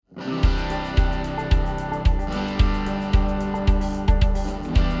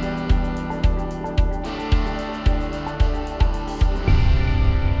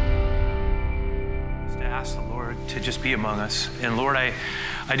to just be among us. And Lord, I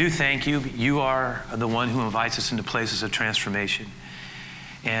do thank you. You are the one who invites us into places of transformation.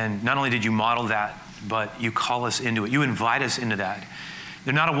 And not only did you model that, but you call us into it. You invite us into that.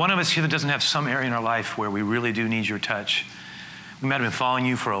 There's not a one of us here that doesn't have some area in our life where we really do need your touch. We might have been following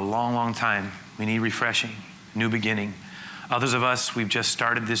you for a long, long time. We need refreshing, new beginning. Others of us, we've just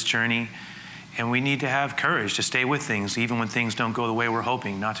started this journey, and we need to have courage to stay with things, even when things don't go the way we're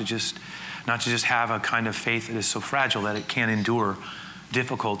hoping, not to just have a kind of faith that is so fragile that it can't endure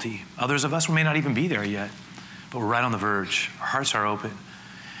difficulty. Others of us, we may not even be there yet, but we're right on the verge. Our hearts are open.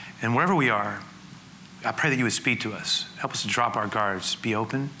 And wherever we are, I pray that you would speak to us. Help us to drop our guards, be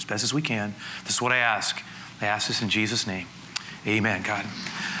open as best as we can. This is what I ask. I ask this in Jesus' name. Amen, God.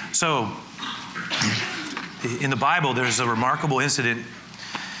 So, in the Bible, there's a remarkable incident.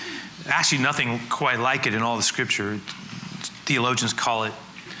 Actually, nothing quite like it in all the Scripture. Theologians call it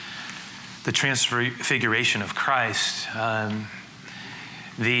the transfiguration of Christ.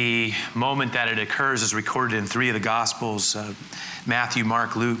 The moment that it occurs is recorded in 3 of the Gospels. Matthew,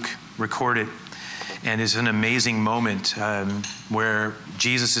 Mark, Luke record it. And it's an amazing moment where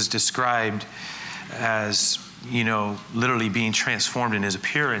Jesus is described as, literally being transformed in his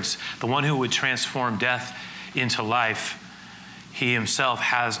appearance. The one who would transform death into life, he himself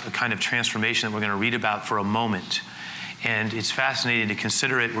has a kind of transformation that we're going to read about for a moment. And it's fascinating to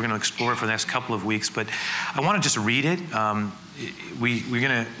consider it. We're going to explore it for the next couple of weeks. But I want to just read it. We're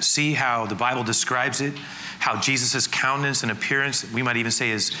going to see how the Bible describes it, how Jesus' countenance and appearance, we might even say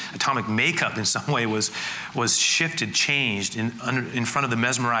his atomic makeup in some way was shifted, changed in front of the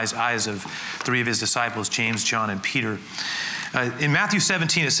mesmerized eyes of 3 of his disciples, James, John, and Peter. In Matthew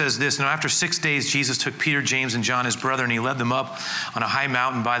 17, it says this: "Now after 6 days, Jesus took Peter, James, and John, his brother, and he led them up on a high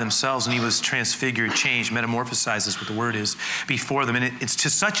mountain by themselves, and he was transfigured," changed, metamorphosized is what the word is, before them. And it's to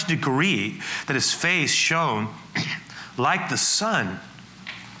such a degree that his face shone like the sun,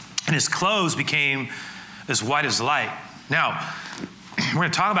 and his clothes became as white as light. Now, we're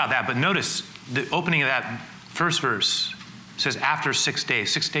going to talk about that, but notice the opening of that first verse. It says, after 6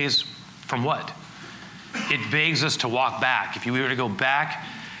 days. 6 days from what? It begs us to walk back. If you were to go back,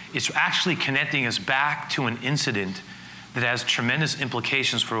 it's actually connecting us back to an incident that has tremendous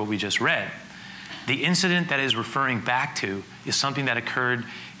implications for what we just read. The incident that is referring back to is something that occurred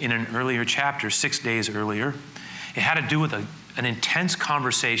in an earlier chapter, 6 days earlier. It had to do with an intense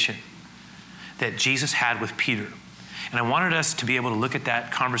conversation that Jesus had with Peter. And I wanted us to be able to look at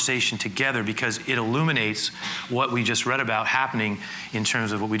that conversation together because it illuminates what we just read about happening in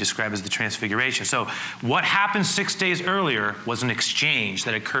terms of what we describe as the transfiguration. So what happened 6 days earlier was an exchange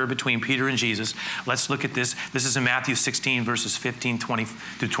that occurred between Peter and Jesus. Let's look at this. This is in Matthew 16, verses 15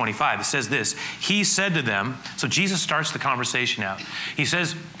 through 25. It says this: "He said to them," so Jesus starts the conversation out. He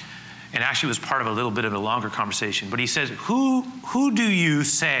says, and actually it was part of a little bit of a longer conversation, but he says, who do you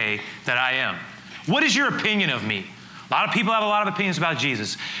say that I am? What is your opinion of me? A lot of people have a lot of opinions about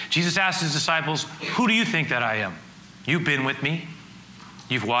Jesus. Jesus asked his disciples, who do you think that I am? You've been with me.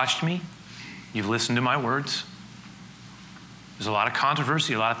 You've watched me. You've listened to my words. There's a lot of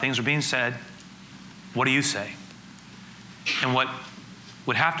controversy. A lot of things are being said. What do you say? And what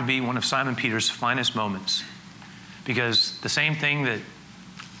would have to be one of Simon Peter's finest moments, because the same thing that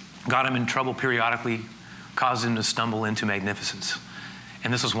got him in trouble periodically caused him to stumble into magnificence.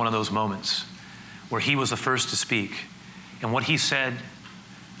 And this was one of those moments where he was the first to speak. And what he said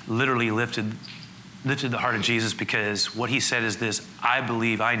literally lifted the heart of Jesus, because what he said is this: I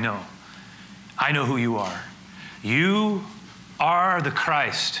believe, I know who you are. You are the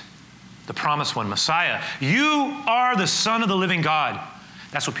Christ, the promised one, Messiah. You are the Son of the living God.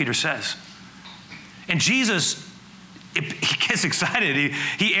 That's what Peter says. And Jesus, he gets excited.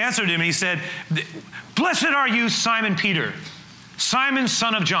 He answered him and he said, blessed are you, Simon Peter, Simon,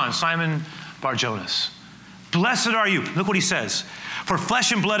 son of John, Simon Bar-Jonas. Blessed are you. Look what he says. For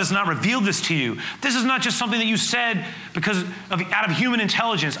flesh and blood has not revealed this to you. This is not just something that you said out of human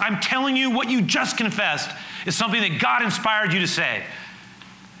intelligence. I'm telling you what you just confessed is something that God inspired you to say.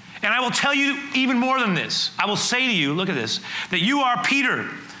 And I will tell you even more than this. I will say to you, look at this, that you are Peter.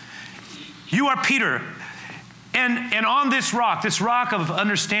 You are Peter. And on this rock of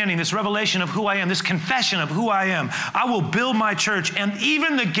understanding, this revelation of who I am, this confession of who I am, I will build my church, and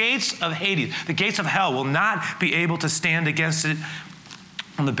even the gates of Hades, the gates of hell, will not be able to stand against it.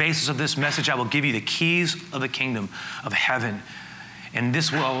 On the basis of this message, I will give you the keys of the kingdom of heaven. And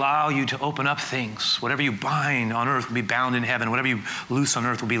this will allow you to open up things. Whatever you bind on earth will be bound in heaven. Whatever you loose on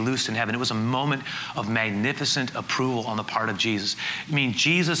earth will be loosed in heaven. It was a moment of magnificent approval on the part of Jesus. I mean,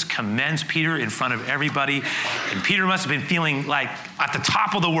 Jesus commends Peter in front of everybody. And Peter must have been feeling like at the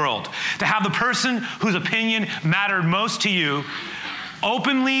top of the world. To have the person whose opinion mattered most to you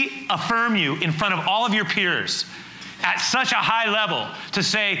openly affirm you in front of all of your peers at such a high level, to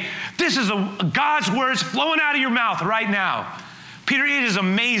say, this is God's words flowing out of your mouth right now. Peter, it is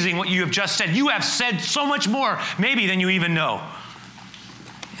amazing what you have just said. You have said so much more, maybe, than you even know.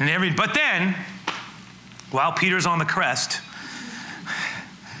 But then, while Peter's on the crest,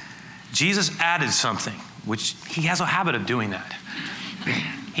 Jesus added something, which he has a habit of doing that.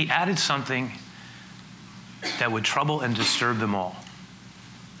 He added something that would trouble and disturb them all.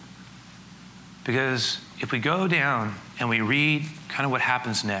 Because if we go down and we read kind of what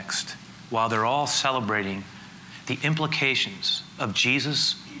happens next, while they're all celebrating the implications of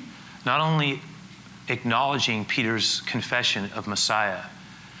Jesus not only acknowledging Peter's confession of Messiah,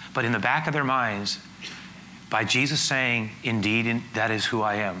 but in the back of their minds, by Jesus saying, indeed, that is who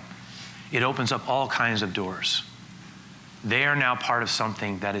I am, it opens up all kinds of doors. They are now part of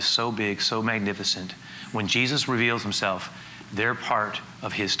something that is so big, so magnificent. When Jesus reveals himself, they're part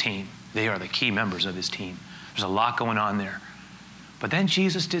of his team. They are the key members of his team. There's a lot going on there. But then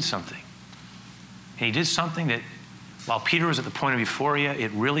Jesus did something. And he did something that, while Peter was at the point of euphoria,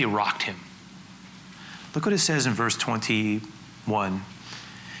 it really rocked him. Look what it says in verse 21.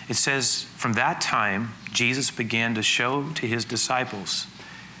 It says, from that time, Jesus began to show to his disciples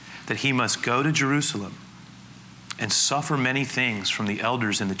that he must go to Jerusalem and suffer many things from the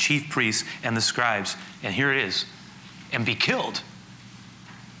elders and the chief priests and the scribes. And here it is, and be killed.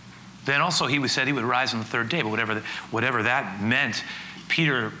 Then also he said he would rise on the third day. But whatever that meant,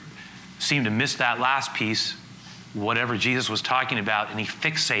 Peter seemed to miss that last piece, whatever Jesus was talking about, and he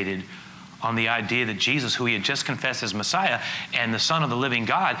fixated on the idea that Jesus, who he had just confessed as Messiah and the Son of the living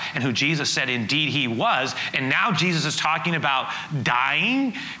God, and who Jesus said indeed he was, and now Jesus is talking about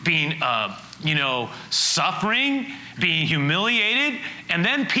dying, being, suffering, being humiliated, and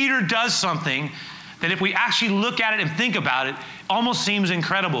then Peter does something that if we actually look at it and think about it, almost seems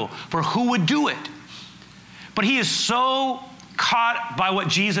incredible, for who would do it? But he is so caught by what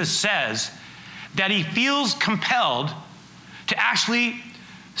Jesus says that he feels compelled to actually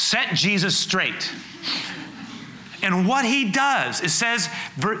set Jesus straight. And what he does, it says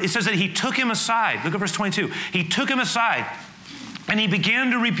that he took him aside. Look at verse 22. He took him aside and he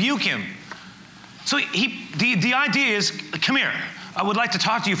began to rebuke him. So the idea is, come here, I would like to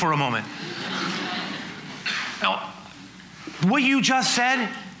talk to you for a moment. Now, what you just said,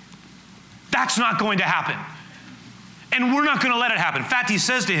 that's not going to happen. And we're not going to let it happen. In fact, he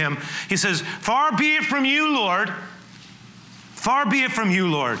says to him, he says, far be it from you, Lord. Far be it from you,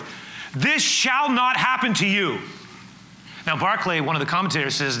 Lord. This shall not happen to you. Now, Barclay, one of the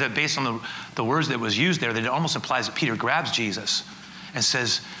commentators, says that based on the words that was used there, that it almost implies that Peter grabs Jesus and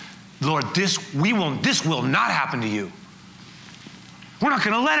says, Lord, this will not happen to you. We're not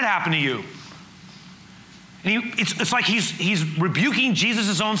going to let it happen to you. And it's like he's rebuking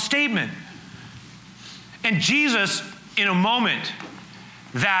Jesus' own statement. And Jesus, in a moment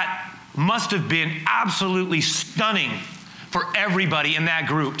that must have been absolutely stunning for everybody in that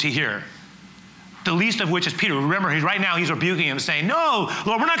group to hear, the least of which is Peter. Remember, right now he's rebuking him, saying, no,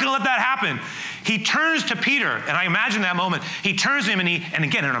 Lord, we're not going to let that happen. He turns to Peter, and I imagine that moment. He turns to him, and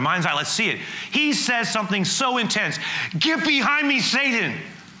again, in our mind's eye, let's see it. He says something so intense. Get behind me, Satan.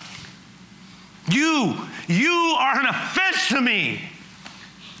 You are an offense to me.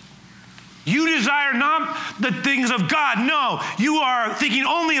 You desire not the things of God. No, you are thinking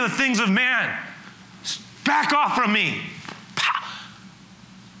only of the things of man. Back off from me.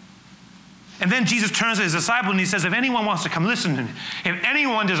 And then Jesus turns to his disciple and he says, if anyone wants to come, listen to me. If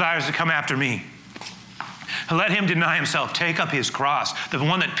anyone desires to come after me, let him deny himself, take up his cross, the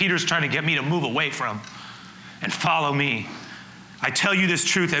one that Peter's trying to get me to move away from, and follow me. I tell you this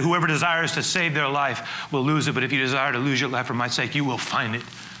truth, that whoever desires to save their life will lose it, but if you desire to lose your life for my sake, you will find it.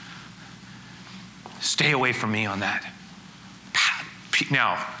 Stay away from me on that.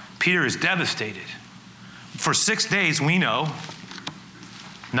 Now, Peter is devastated. For 6 days, we know,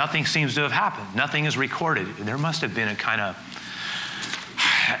 nothing seems to have happened. Nothing is recorded. There must have been a kind of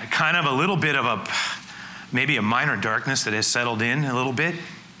a little bit of maybe a minor darkness that has settled in a little bit.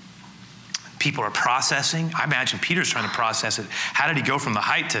 People are processing. I imagine Peter's trying to process it. How did he go from the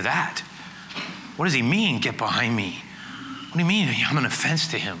height to that? What does he mean, get behind me? What do you mean, I'm an offense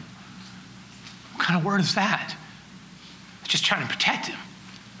to him? What kind of word is that? Just trying to protect him,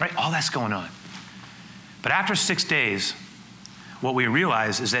 right? All that's going on. But after 6 days, what we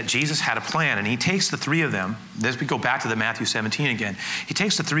realize is that Jesus had a plan, and he takes the three of them. As we go back to the Matthew 17 again, he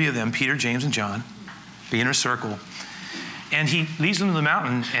takes the three of them, Peter, James, and John, the inner circle, and he leads them to the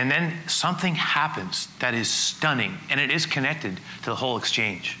mountain, and then something happens that is stunning, and it is connected to the whole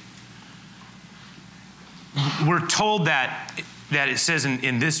exchange. We're told that it says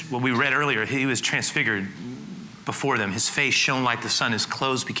in this, what we read earlier, he was transfigured before them. His face shone like the sun. His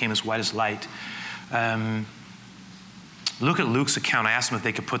clothes became as white as light. Look at Luke's account. I asked them if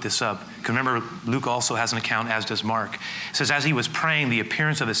they could put this up. Because remember, Luke also has an account, as does Mark. It says, as he was praying, the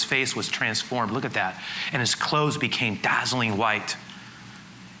appearance of his face was transformed. Look at that. And his clothes became dazzling white.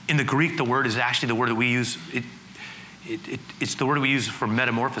 In the Greek, the word is actually the word that we use. It's the word we use for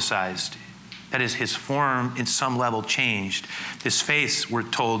metamorphosized. That is, his form in some level changed. His face, we're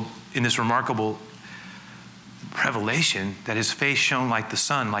told in this remarkable revelation, that his face shone like the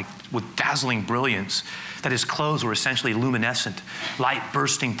sun, like with dazzling brilliance, that his clothes were essentially luminescent, light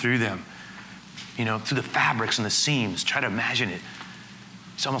bursting through them, through the fabrics and the seams. Try to imagine it.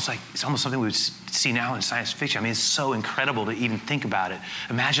 It's almost something we would see now in science fiction. I mean, it's so incredible to even think about it.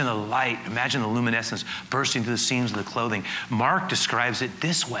 Imagine the light, imagine the luminescence bursting through the seams of the clothing. Mark describes it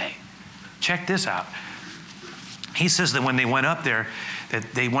this way. Check this out. He says that when they went up there, that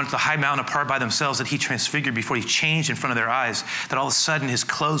they went to the high mountain apart by themselves, that he transfigured before he changed in front of their eyes, that all of a sudden his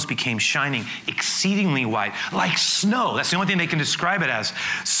clothes became shining, exceedingly white, like snow. That's the only thing they can describe it as.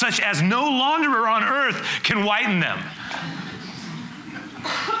 Such as no launderer on earth can whiten them.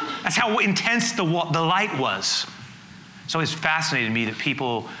 That's how intense the light was. It's always fascinated me that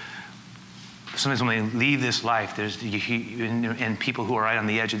people, sometimes when they leave this life, and people who are right on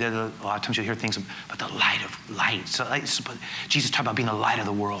the edge, a lot of times you'll hear things about the light of light. So Jesus talked about being the light of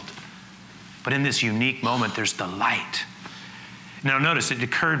the world. But in this unique moment, there's the light. Now notice, it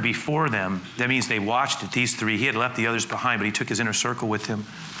occurred before them. That means they watched it, these three. He had left the others behind, but he took his inner circle with him.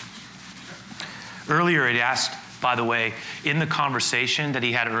 Earlier, it asked, by the way, in the conversation that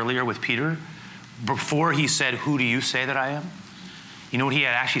he had earlier with Peter, before he said, "Who do you say that I am?" You know what he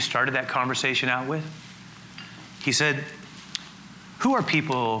had actually started that conversation out with? He said, "Who are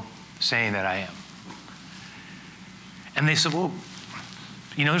people saying that I am?" And they said, "Well,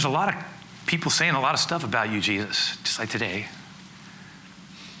 there's a lot of people saying a lot of stuff about you, Jesus, just like today.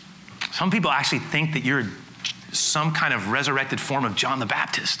 Some people actually think that you're some kind of resurrected form of John the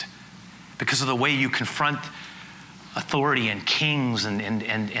Baptist because of the way you confront authority and kings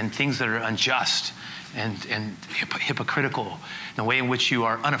and things that are unjust and hypocritical, the way in which you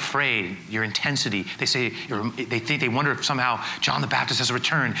are unafraid, your intensity. They wonder if somehow John the Baptist has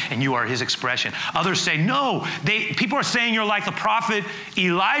returned and you are his expression." Others say, no, people are saying you're like the prophet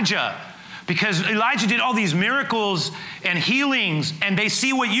Elijah, because Elijah did all these miracles and healings, and they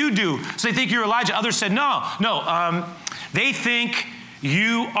see what you do, so they think you're Elijah. Others said, no, they think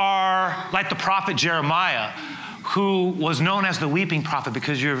you are like the prophet Jeremiah, who was known as the weeping prophet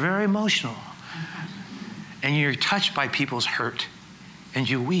because you're very emotional. And you're touched by people's hurt, and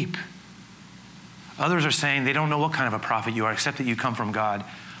you weep. Others are saying they don't know what kind of a prophet you are, except that you come from God.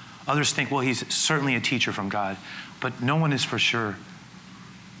 Others think, well, he's certainly a teacher from God, but no one is for sure.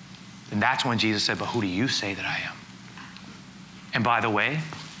 And that's when Jesus said, "But who do you say that I am?" And by the way,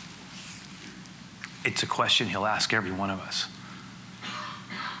 it's a question he'll ask every one of us.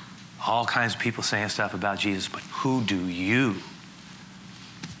 All kinds of people saying stuff about Jesus, but who do you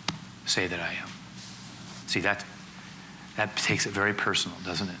say that I am? See, that takes it very personal,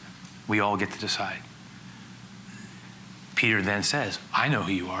 doesn't it? We all get to decide. Peter then says, "I know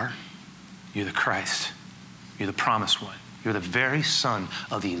who you are. You're the Christ. You're the promised one. You're the very Son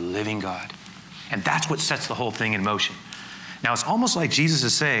of the living God." And that's what sets the whole thing in motion. Now, it's almost like Jesus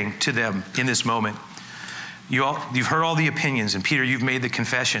is saying to them in this moment, you've heard all the opinions, and Peter, you've made the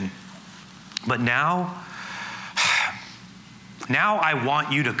confession. But now I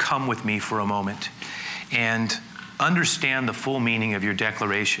want you to come with me for a moment and understand the full meaning of your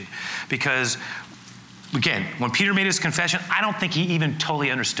declaration. Because, again, when Peter made his confession, I don't think he even totally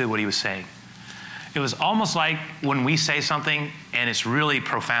understood what he was saying. It was almost like when we say something and it's really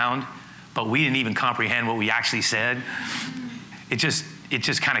profound, but we didn't even comprehend what we actually said. It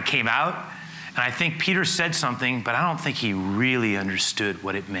just kind of came out. And I think Peter said something, but I don't think he really understood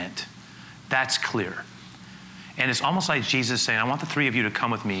what it meant. That's clear. And it's almost like Jesus saying, I want the three of you to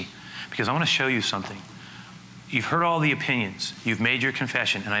come with me because I want to show you something. You've heard all the opinions. You've made your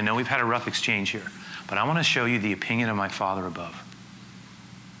confession. And I know we've had a rough exchange here, but I want to show you the opinion of my Father above.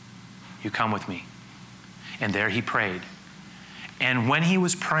 You come with me. And there he prayed. And when he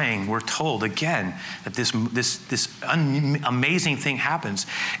was praying, we're told again that this amazing thing happens.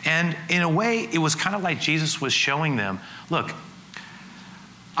 And in a way, it was kind of like Jesus was showing them, look,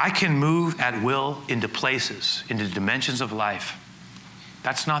 I can move at will into places, into dimensions of life.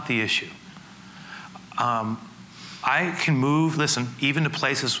 That's not the issue. I can move, listen, even to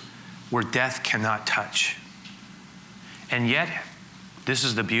places where death cannot touch. And yet, this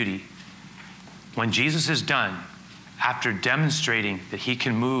is the beauty. When Jesus is done, after demonstrating that he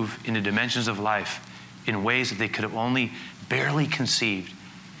can move into dimensions of life in ways that they could have only barely conceived,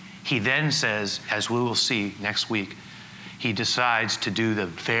 he then says, as we will see next week, he decides to do the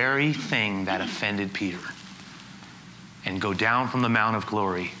very thing that offended Peter and go down from the Mount of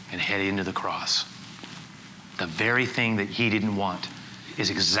Glory and head into the cross. The very thing that he didn't want is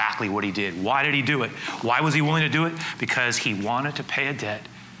exactly what he did. Why did he do it? Why was he willing to do it? Because he wanted to pay a debt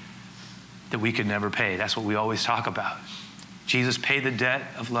that we could never pay. That's what we always talk about. Jesus paid the debt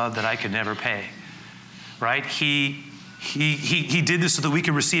of love that I could never pay, right? He did this so that we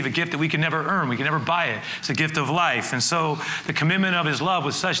could receive a gift that we could never earn. We could never buy it. It's a gift of life. And so the commitment of his love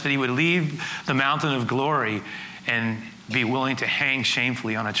was such that he would leave the mountain of glory and be willing to hang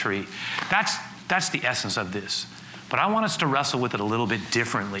shamefully on a tree. That's the essence of this. But I want us to wrestle with it a little bit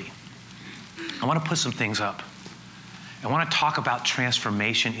differently. I want to put some things up. I want to talk about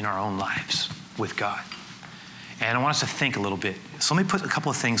transformation in our own lives with God. And I want us to think a little bit. So let me put a couple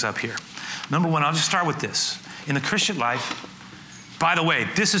of things up here. Number one, I'll just start with this. In the Christian life, by the way,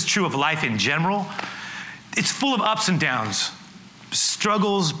 this is true of life in general. It's full of ups and downs,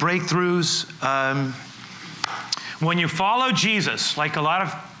 struggles, breakthroughs. When you follow Jesus, like a lot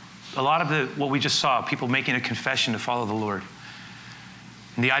of what we just saw, people making a confession to follow the Lord.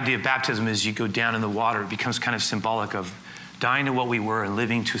 And the idea of baptism is you go down in the water. It becomes kind of symbolic of dying to what we were and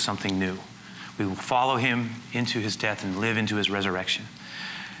living to something new. We will follow him into his death and live into his resurrection.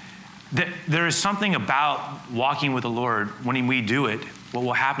 There is something about walking with the Lord. When we do it, what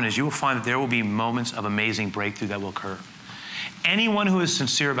will happen is you will find that there will be moments of amazing breakthrough that will occur. Anyone who is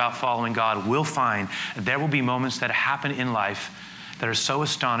sincere about following God will find that there will be moments that happen in life that are so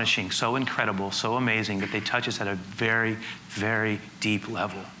astonishing, so incredible, so amazing that they touch us at a very, very deep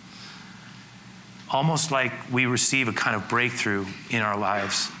level. Almost like we receive a kind of breakthrough in our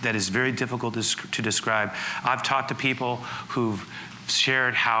lives that is very difficult to describe. I've talked to people who've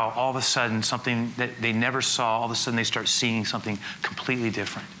shared how all of a sudden something that they never saw, all of a sudden they start seeing something completely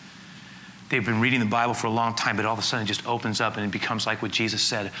different. They've been reading the Bible for a long time, but all of a sudden it just opens up and it becomes like what Jesus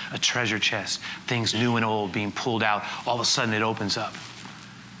said, a treasure chest, things new and old being pulled out. All of a sudden it opens up.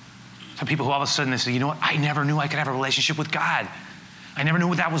 Some people who all of a sudden they say, you know what, I never knew I could have a relationship with God. I never knew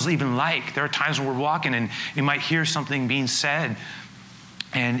what that was even like. There are times when we're walking and we might hear something being said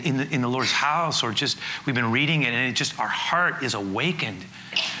and in the Lord's house, or just we've been reading it and it just, our heart is awakened.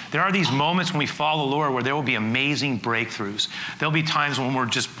 There are these moments when we follow the Lord where there will be amazing breakthroughs. There'll be times when we're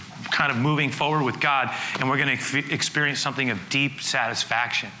just kind of moving forward with God and we're going to experience something of deep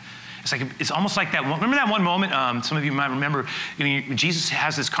satisfaction. It's almost like that one. Remember that one moment? Some of you might remember. Jesus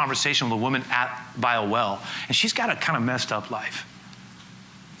has this conversation with a woman by a well, and she's got a kind of messed up life.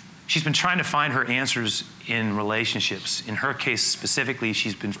 She's been trying to find her answers in relationships. In her case specifically,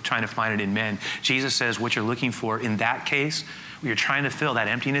 she's been trying to find it in men. Jesus says what you're looking for in that case, where you're trying to fill that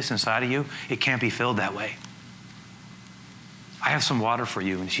emptiness inside of you, it can't be filled that way. I have some water for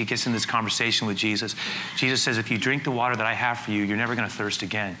you. And she gets in this conversation with Jesus. Jesus says, if you drink the water that I have for you, you're never going to thirst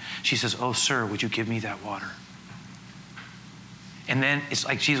again. She says, oh, sir, would you give me that water? And then it's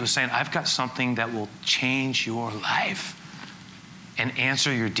like Jesus was saying, I've got something that will change your life and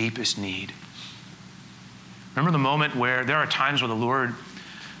answer your deepest need. Remember the moment where there are times where the Lord,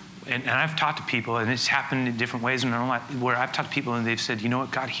 and I've talked to people, and it's happened in different ways in their own life, where I've talked to people and they've said, you know what,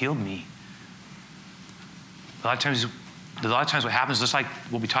 God healed me. A lot of times what happens, just like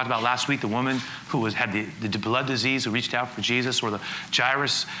what we talked about last week, the woman who had the blood disease who reached out for Jesus, or the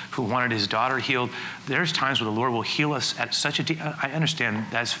Jairus who wanted his daughter healed. There's times where the Lord will heal us at such a deep, I understand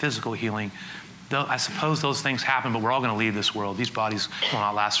that's physical healing. Though I suppose those things happen, but we're all going to leave this world. These bodies will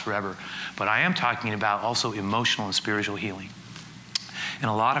not last forever. But I am talking about also emotional and spiritual healing. And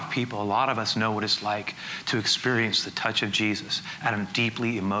a lot of people, a lot of us know what it's like to experience the touch of Jesus at a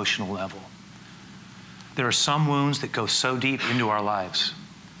deeply emotional level. There are some wounds that go so deep into our lives,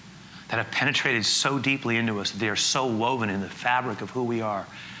 that have penetrated so deeply into us, that they are so woven in the fabric of who we are,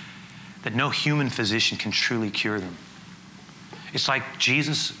 that no human physician can truly cure them. It's like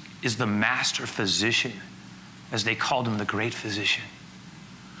Jesus is the master physician, as they called him, the great physician,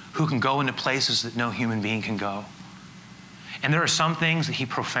 who can go into places that no human being can go. And there are some things that he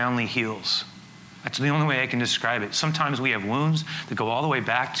profoundly heals. That's the only way I can describe it. Sometimes we have wounds that go all the way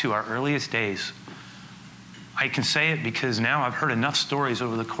back to our earliest days. I can say it because now I've heard enough stories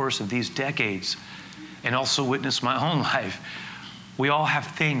over the course of these decades, and also witnessed my own life, We all have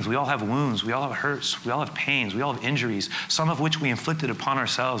things. We all have wounds. We all have hurts. We all have pains. We all have injuries, some of which we inflicted upon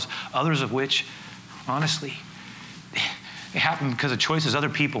ourselves, others of which, honestly, it happened because of choices other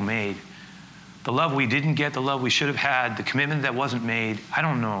people made. The love we didn't get, the love we should have had, the commitment that wasn't made, I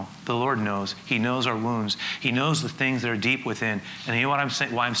don't know. The Lord knows. He knows our wounds. He knows the things that are deep within. And you know what I'm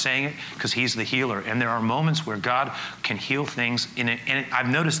saying? Why I'm saying it? Because He's the healer. And there are moments where God can heal things in it. And I've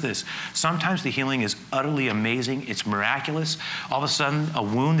noticed this. Sometimes the healing is utterly amazing. It's miraculous. All of a sudden, a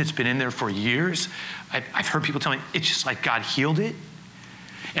wound that's been in there for years, I've heard people tell me, it's just like God healed it.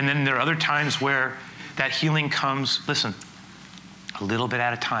 And then there are other times where that healing comes, listen, a little bit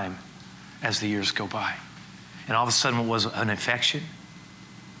at a time, as the years go by. And all of a sudden what was an infection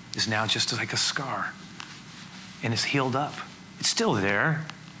is now just like a scar. And it's healed up. It's still there,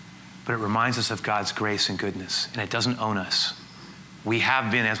 but it reminds us of God's grace and goodness. And it doesn't own us. We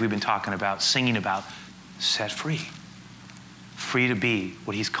have been, as we've been talking about, singing about, set free. Free to be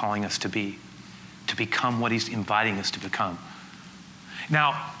what He's calling us to be. To become what He's inviting us to become.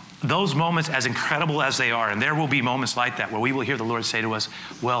 Now, those moments, as incredible as they are, and there will be moments like that where we will hear the Lord say to us,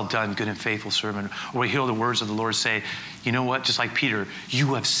 well done, good and faithful servant. Or we hear the words of the Lord say, you know what, just like Peter,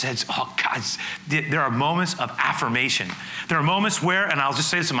 you have said, oh God, there are moments of affirmation. There are moments where, and I'll just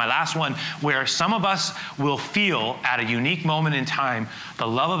say this in my last one, where some of us will feel at a unique moment in time the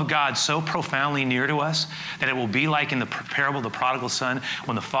love of God so profoundly near to us that it will be like in the parable of the prodigal son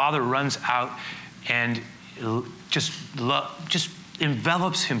when the father runs out and just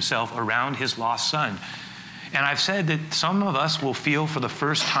envelops himself around his lost son. And I've said that some of us will feel for the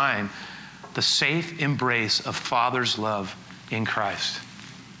first time the safe embrace of Father's love in Christ.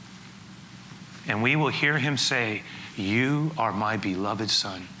 And we will hear Him say, you are my beloved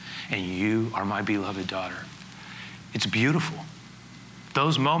son, and you are my beloved daughter. It's beautiful.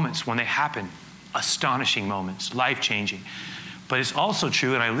 Those moments when they happen, astonishing moments, life-changing. But it's also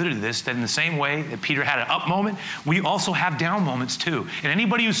true, and I alluded to this, that in the same way that Peter had an up moment, we also have down moments too. And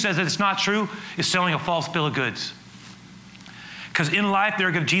anybody who says that it's not true is selling a false bill of goods. Because in life,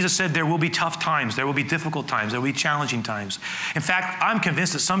 Jesus said there will be tough times, there will be difficult times, there will be challenging times. In fact, I'm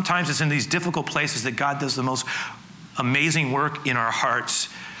convinced that sometimes it's in these difficult places that God does the most amazing work in our hearts.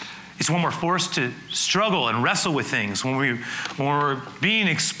 It's when we're forced to struggle and wrestle with things, when we're being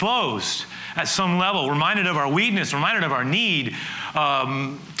exposed at some level, reminded of our weakness, reminded of our need,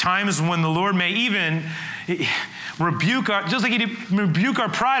 times when the Lord may even rebuke just like He did rebuke our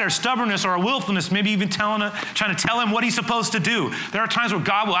pride, our stubbornness, or our willfulness, maybe even trying to tell Him what He's supposed to do. There are times where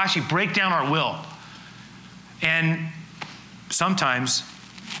God will actually break down our will. And sometimes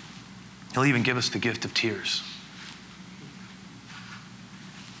He'll even give us the gift of tears.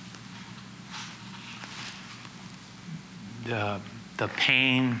 The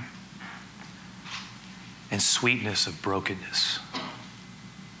pain and sweetness of brokenness.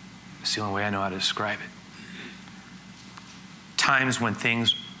 It's the only way I know how to describe it. Times when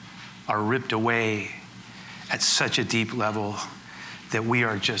things are ripped away at such a deep level that we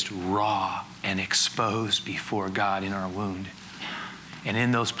are just raw and exposed before God in our wound. And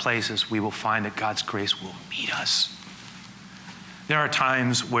in those places, we will find that God's grace will meet us. There are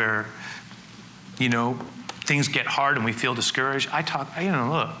times where, things get hard and we feel discouraged.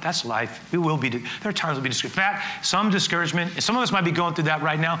 Look, that's life. There are times we'll be discouraged. In fact, some discouragement, some of us might be going through that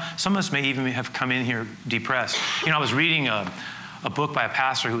right now. Some of us may even have come in here depressed. I was reading a book by a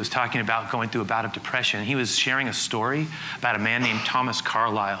pastor who was talking about going through a bout of depression. He was sharing a story about a man named Thomas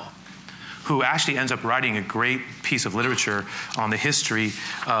Carlyle, who actually ends up writing a great piece of literature on the history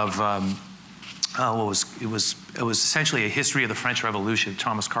of it was essentially a history of the French Revolution.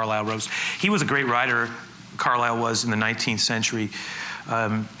 Thomas Carlyle wrote. He was a great writer. Carlyle was in the 19th century.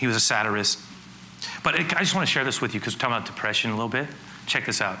 He was a satirist. But I just want to share this with you because we're talking about depression a little bit. Check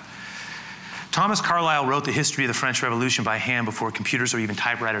this out. Thomas Carlyle wrote the history of the French Revolution by hand before computers or even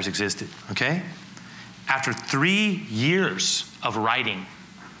typewriters existed, okay? After 3 years of writing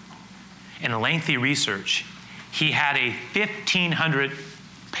and lengthy research, he had a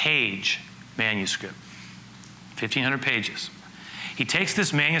 1,500-page manuscript. 1,500 pages. He takes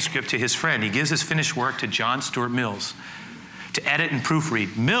this manuscript to his friend. He gives his finished work to John Stuart Mills to edit and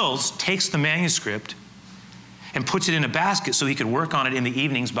proofread. Mills takes the manuscript and puts it in a basket so he could work on it in the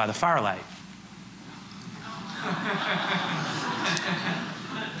evenings by the firelight.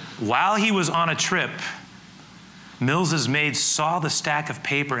 While he was on a trip, Mills's maid saw the stack of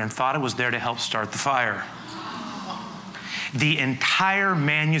paper and thought it was there to help start the fire. The entire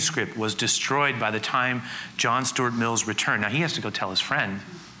manuscript was destroyed by the time John Stuart Mills returned. Now, he has to go tell his friend.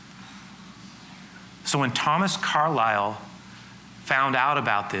 So when Thomas Carlyle found out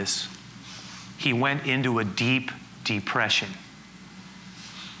about this, he went into a deep depression.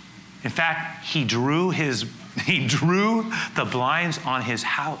 In fact, he drew the blinds on his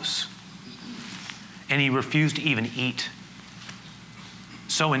house, and he refused to even eat.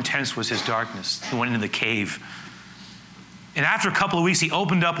 So intense was his darkness. He went into the cave. And after a couple of weeks, he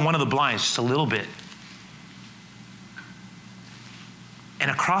opened up one of the blinds just a little bit. And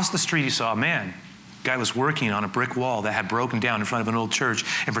across the street, he saw a man. The guy was working on a brick wall that had broken down in front of an old church.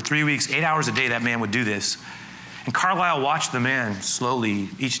 And for 3 weeks, 8 hours a day, that man would do this. And Carlyle watched the man slowly,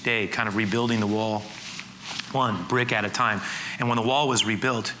 each day, kind of rebuilding the wall, one brick at a time. And when the wall was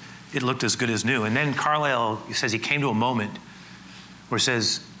rebuilt, it looked as good as new. And then Carlyle, he says he came to a moment where he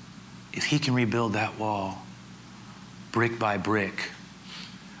says, if he can rebuild that wall brick by brick,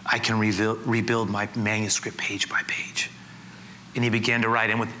 I can rebuild my manuscript page by page. And he began to write.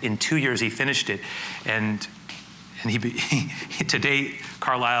 And in 2 years, he finished it. And today,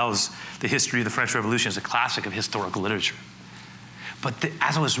 Carlyle's The History of the French Revolution is a classic of historical literature. But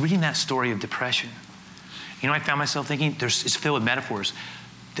as I was reading that story of depression, I found myself thinking, it's filled with metaphors.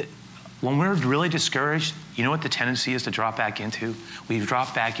 When we're really discouraged, you know what the tendency is to drop back into? We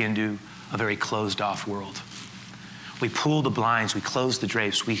drop back into a very closed-off world. We pull the blinds, we close the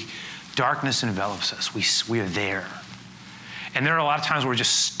drapes, darkness envelops us, we are there. And there are a lot of times where we're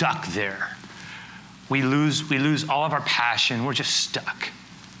just stuck there. We lose all of our passion, we're just stuck.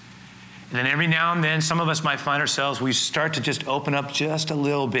 And then every now and then, some of us might find ourselves, we start to just open up just a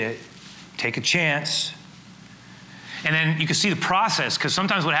little bit, take a chance. And then you can see the process, because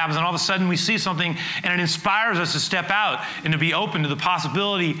sometimes what happens, and all of a sudden we see something, and it inspires us to step out and to be open to the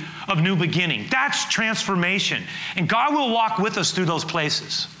possibility of new beginning. That's transformation. And God will walk with us through those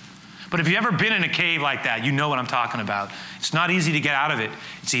places. But if you've ever been in a cave like that, you know what I'm talking about. It's not easy to get out of it.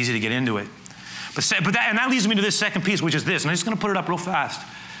 It's easy to get into it. And that leads me to this second piece, which is this. And I'm just going to put it up real fast.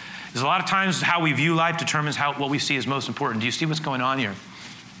 There's a lot of times how we view life determines what we see is most important. Do you see what's going on here?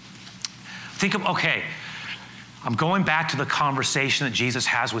 I'm going back to the conversation that Jesus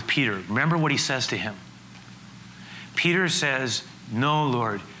has with Peter. Remember what he says to him. Peter says, no,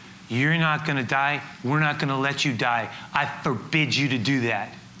 Lord, you're not going to die. We're not going to let you die. I forbid you to do that.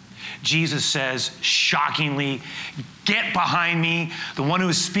 Jesus says, shockingly, get behind me. The one who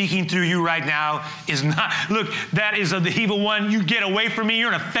is speaking through you right now is not, look, that is of the evil one. You get away from me.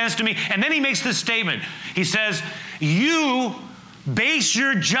 You're an offense to me. And then he makes this statement. He says, you base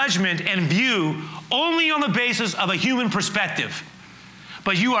your judgment and view only on the basis of a human perspective.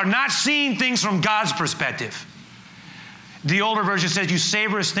 But you are not seeing things from God's perspective. The older version says, you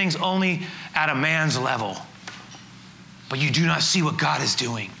savor his things only at a man's level. But you do not see what God is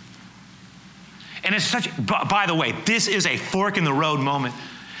doing. And it's by the way, this is a fork in the road moment.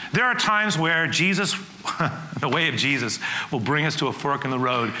 There are times where Jesus, the way of Jesus, will bring us to a fork in the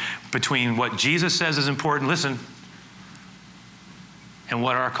road between what Jesus says is important, listen, and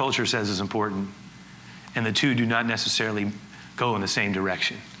what our culture says is important. And the two do not necessarily go in the same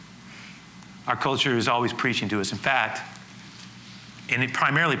direction. Our culture is always preaching to us. In fact, and it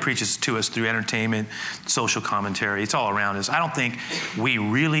primarily preaches to us through entertainment, social commentary. It's all around us. I don't think we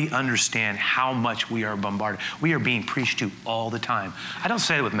really understand how much we are bombarded. We are being preached to all the time. I don't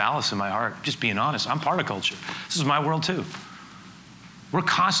say it with malice in my heart, just being honest. I'm part of culture. This is my world too. We're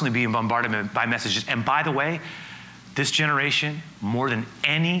constantly being bombarded by messages. And by the way, this generation, more than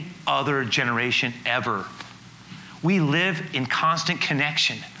any other generation ever, we live in constant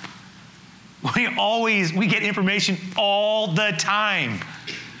connection. We get information all the time.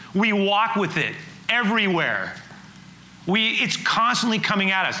 We walk with it everywhere. It's constantly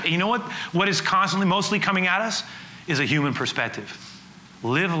coming at us. And you know what is constantly, mostly coming at us? Is a human perspective.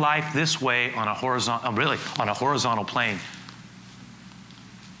 Live life this way on a horizontal plane.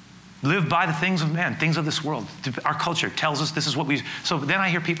 Live by the things of man, things of this world. Our culture tells us this is what we... So then I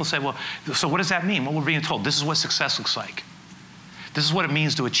hear people say, well, so what does that mean? Well, we're being told this is what success looks like. This is what it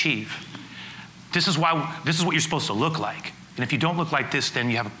means to achieve. This is what you're supposed to look like. And if you don't look like this, then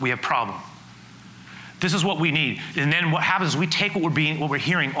we have a problem. This is what we need. And then what happens is we take what we're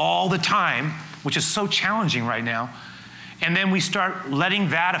hearing all the time, which is so challenging right now, and then we start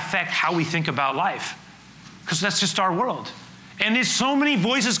letting that affect how we think about life. Because that's just our world. And there's so many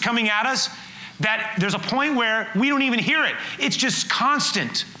voices coming at us that there's a point where we don't even hear it. It's just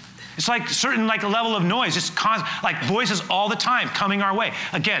constant. It's like a level of noise, just like voices all the time coming our way.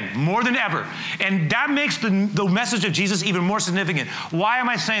 Again, more than ever. And that makes the message of Jesus even more significant. Why am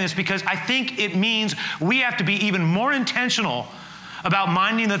I saying this? Because I think it means we have to be even more intentional about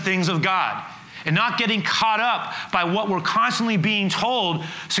minding the things of God and not getting caught up by what we're constantly being told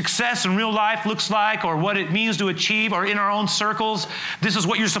success in real life looks like, or what it means to achieve, or in our own circles. This is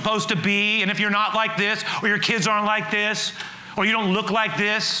what you're supposed to be, and if you're not like this, or your kids aren't like this, or you don't look like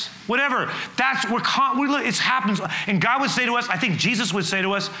this, whatever. It happens. And God would say to us, I think Jesus would say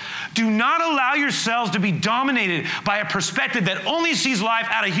to us, do not allow yourselves to be dominated by a perspective that only sees life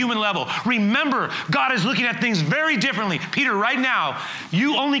at a human level. Remember, God is looking at things very differently. Peter, right now,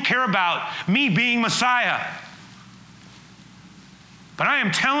 you only care about me being Messiah. But I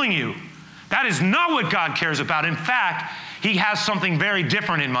am telling you, that is not what God cares about. In fact, he has something very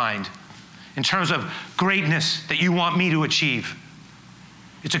different in mind in terms of greatness that you want me to achieve.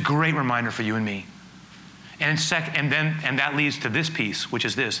 It's a great reminder for you and me. And that leads to this piece, which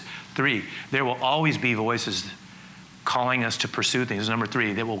is this. 3, there will always be voices calling us to pursue things. Number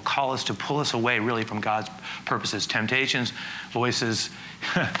 3, that will call us to pull us away really from God's purposes. Temptations, voices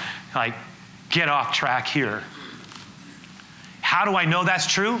like, get off track here. How do I know that's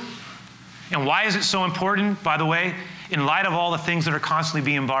true? And why is it so important, by the way, in light of all the things that are constantly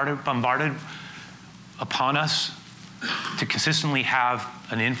being bombarded upon us, to consistently have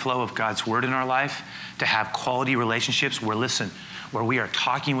an inflow of God's word in our life, to have quality relationships where we are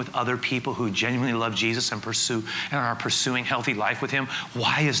talking with other people who genuinely love Jesus and are pursuing healthy life with him.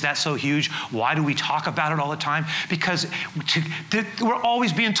 Why is that so huge? Why do we talk about it all the time? Because we're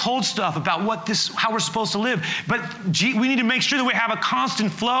always being told stuff about how we're supposed to live. But we need to make sure that we have a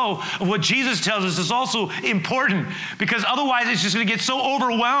constant flow of what Jesus tells us is also important, because otherwise it's just going to get so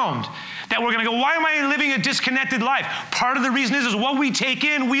overwhelmed that we're going to go, why am I living a disconnected life? Part of the reason is what we take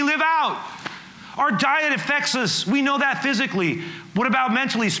in, we live out. Our diet affects us. We know that physically. What about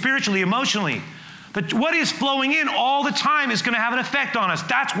mentally, spiritually, emotionally? But what is flowing in all the time is going to have an effect on us.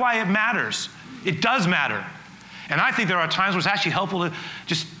 That's why it matters. It does matter. And I think there are times where it's actually helpful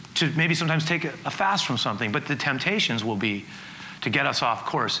to maybe sometimes take a fast from something, but the temptations will be to get us off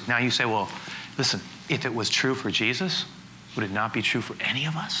course. Now you say, well, listen, if it was true for Jesus, would it not be true for any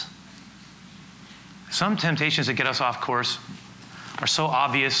of us? Some temptations that get us off course are so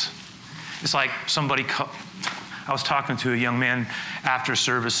obvious. It's like I was talking to a young man after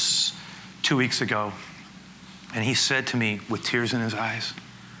service 2 weeks ago, and he said to me with tears in his eyes,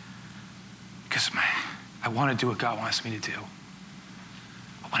 because I want to do what God wants me to do.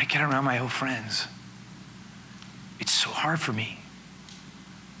 I want to get around my old friends. It's so hard for me.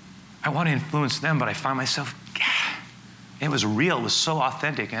 I want to influence them, but I find myself, it was real, it was so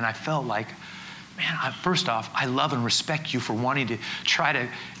authentic, and I felt like, man, first off, I love and respect you for wanting to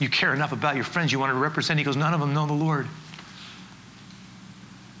you care enough about your friends you want to represent. He goes, none of them know the Lord.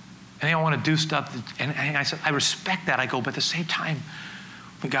 And they don't want to do stuff. And I said, I respect that. I go, but at the same time,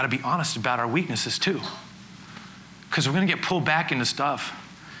 we got to be honest about our weaknesses too. Because we're going to get pulled back into stuff.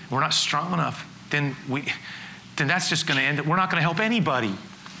 We're not strong enough. Then that's just going to end. We're not going to help anybody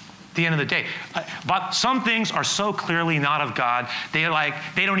at the end of the day. But some things are so clearly not of God, they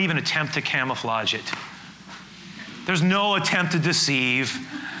don't even attempt to camouflage it. There's no attempt to deceive.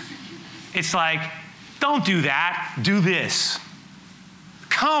 It's like, don't do that, do this.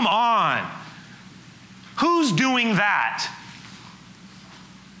 Come on. Who's doing that?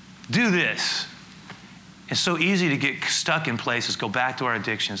 Do this. It's so easy to get stuck in places, go back to our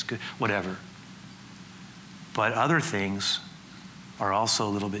addictions, whatever. But other things are also a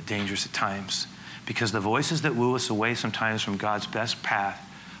little bit dangerous at times, because the voices that woo us away sometimes from God's best path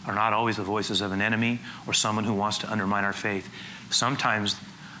are not always the voices of an enemy or someone who wants to undermine our faith. Sometimes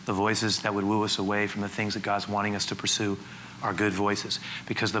the voices that would woo us away from the things that God's wanting us to pursue are good voices,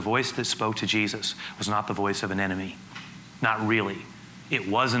 because the voice that spoke to Jesus was not the voice of an enemy. Not really. It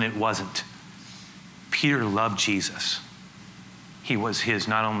wasn't. Peter loved Jesus. He was his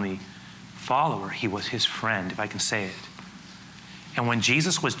not only follower, he was his friend, if I can say it. And when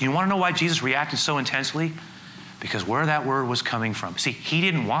Jesus was, do you want to know why Jesus reacted so intensely? Because where that word was coming from. See, he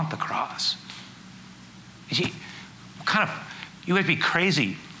didn't want the cross. You would be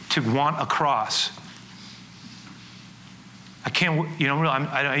crazy to want a cross.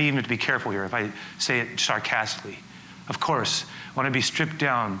 I even have to be careful here if I say it sarcastically. Of course, I want to be stripped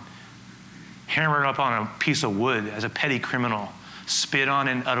down, hammered up on a piece of wood as a petty criminal, spit on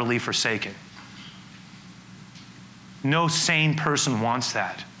and utterly forsaken. No sane person wants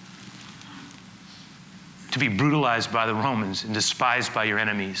that. To be brutalized by the Romans and despised by your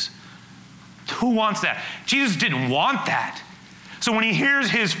enemies. Who wants that? Jesus didn't want that. So when he hears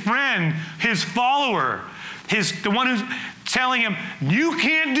his friend, his follower, the one who's telling him, you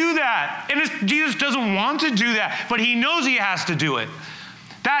can't do that. And Jesus doesn't want to do that, but he knows he has to do it.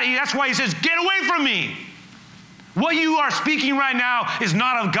 That's why he says, get away from me. What you are speaking right now is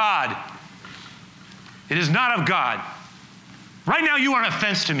not of God. It is not of God. Right now you are an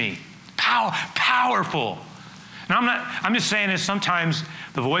offense to me. Powerful. And I'm just saying this, sometimes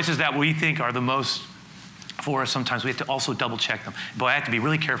the voices that we think are the most for us, sometimes we have to also double check them. Boy, I have to be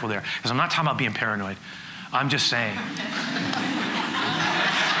really careful there, because I'm not talking about being paranoid. I'm just saying.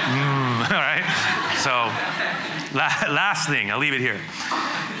 All right? So, last thing, I'll leave it here.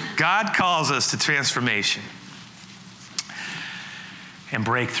 God calls us to transformation and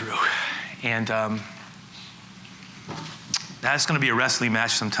breakthrough. And that's going to be a wrestling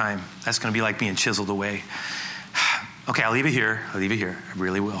match sometime. That's going to be like being chiseled away. Okay, I'll leave it here. I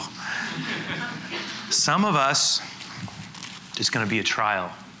really will. Some of us, it's going to be a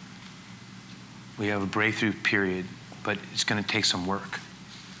trial. We have a breakthrough period, but it's going to take some work.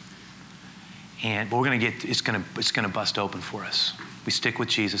 And we're going to get, it's going to bust open for us. We stick with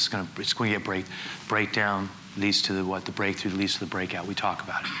Jesus, it's going to get breakdown leads to the breakthrough leads to the breakout. We talk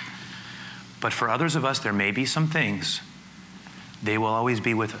about it. But for others of us, there may be some things, they will always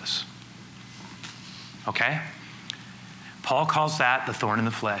be with us. Okay? Paul calls that the thorn in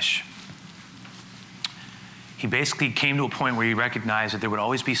the flesh. He basically came to a point where he recognized that there would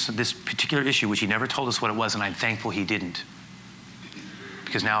always be this particular issue, which he never told us what it was, and I'm thankful he didn't.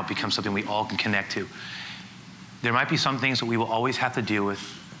 Because now it becomes something we all can connect to. There might be some things that we will always have to deal with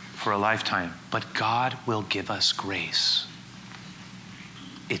for a lifetime, but God will give us grace.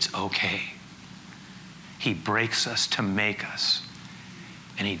 It's okay. He breaks us to make us,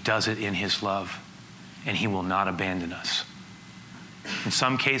 and he does it in his love, and he will not abandon us. In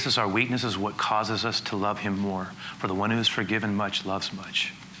some cases, our weakness is what causes us to love him more. For the one who is forgiven much loves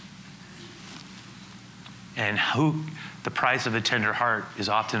much. And the price of a tender heart is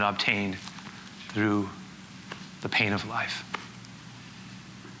often obtained through the pain of life.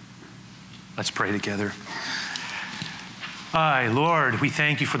 Let's pray together. Lord, we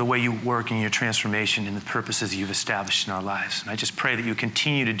thank you for the way you work in your transformation and the purposes you've established in our lives. And I just pray that you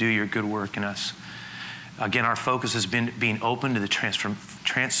continue to do your good work in us. Again, our focus has been being open to the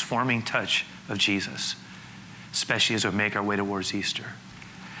transforming touch of Jesus, especially as we make our way towards Easter.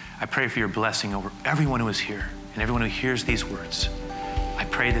 I pray for your blessing over everyone who is here and everyone who hears these words. I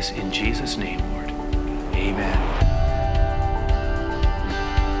pray this in Jesus' name, Lord. Amen.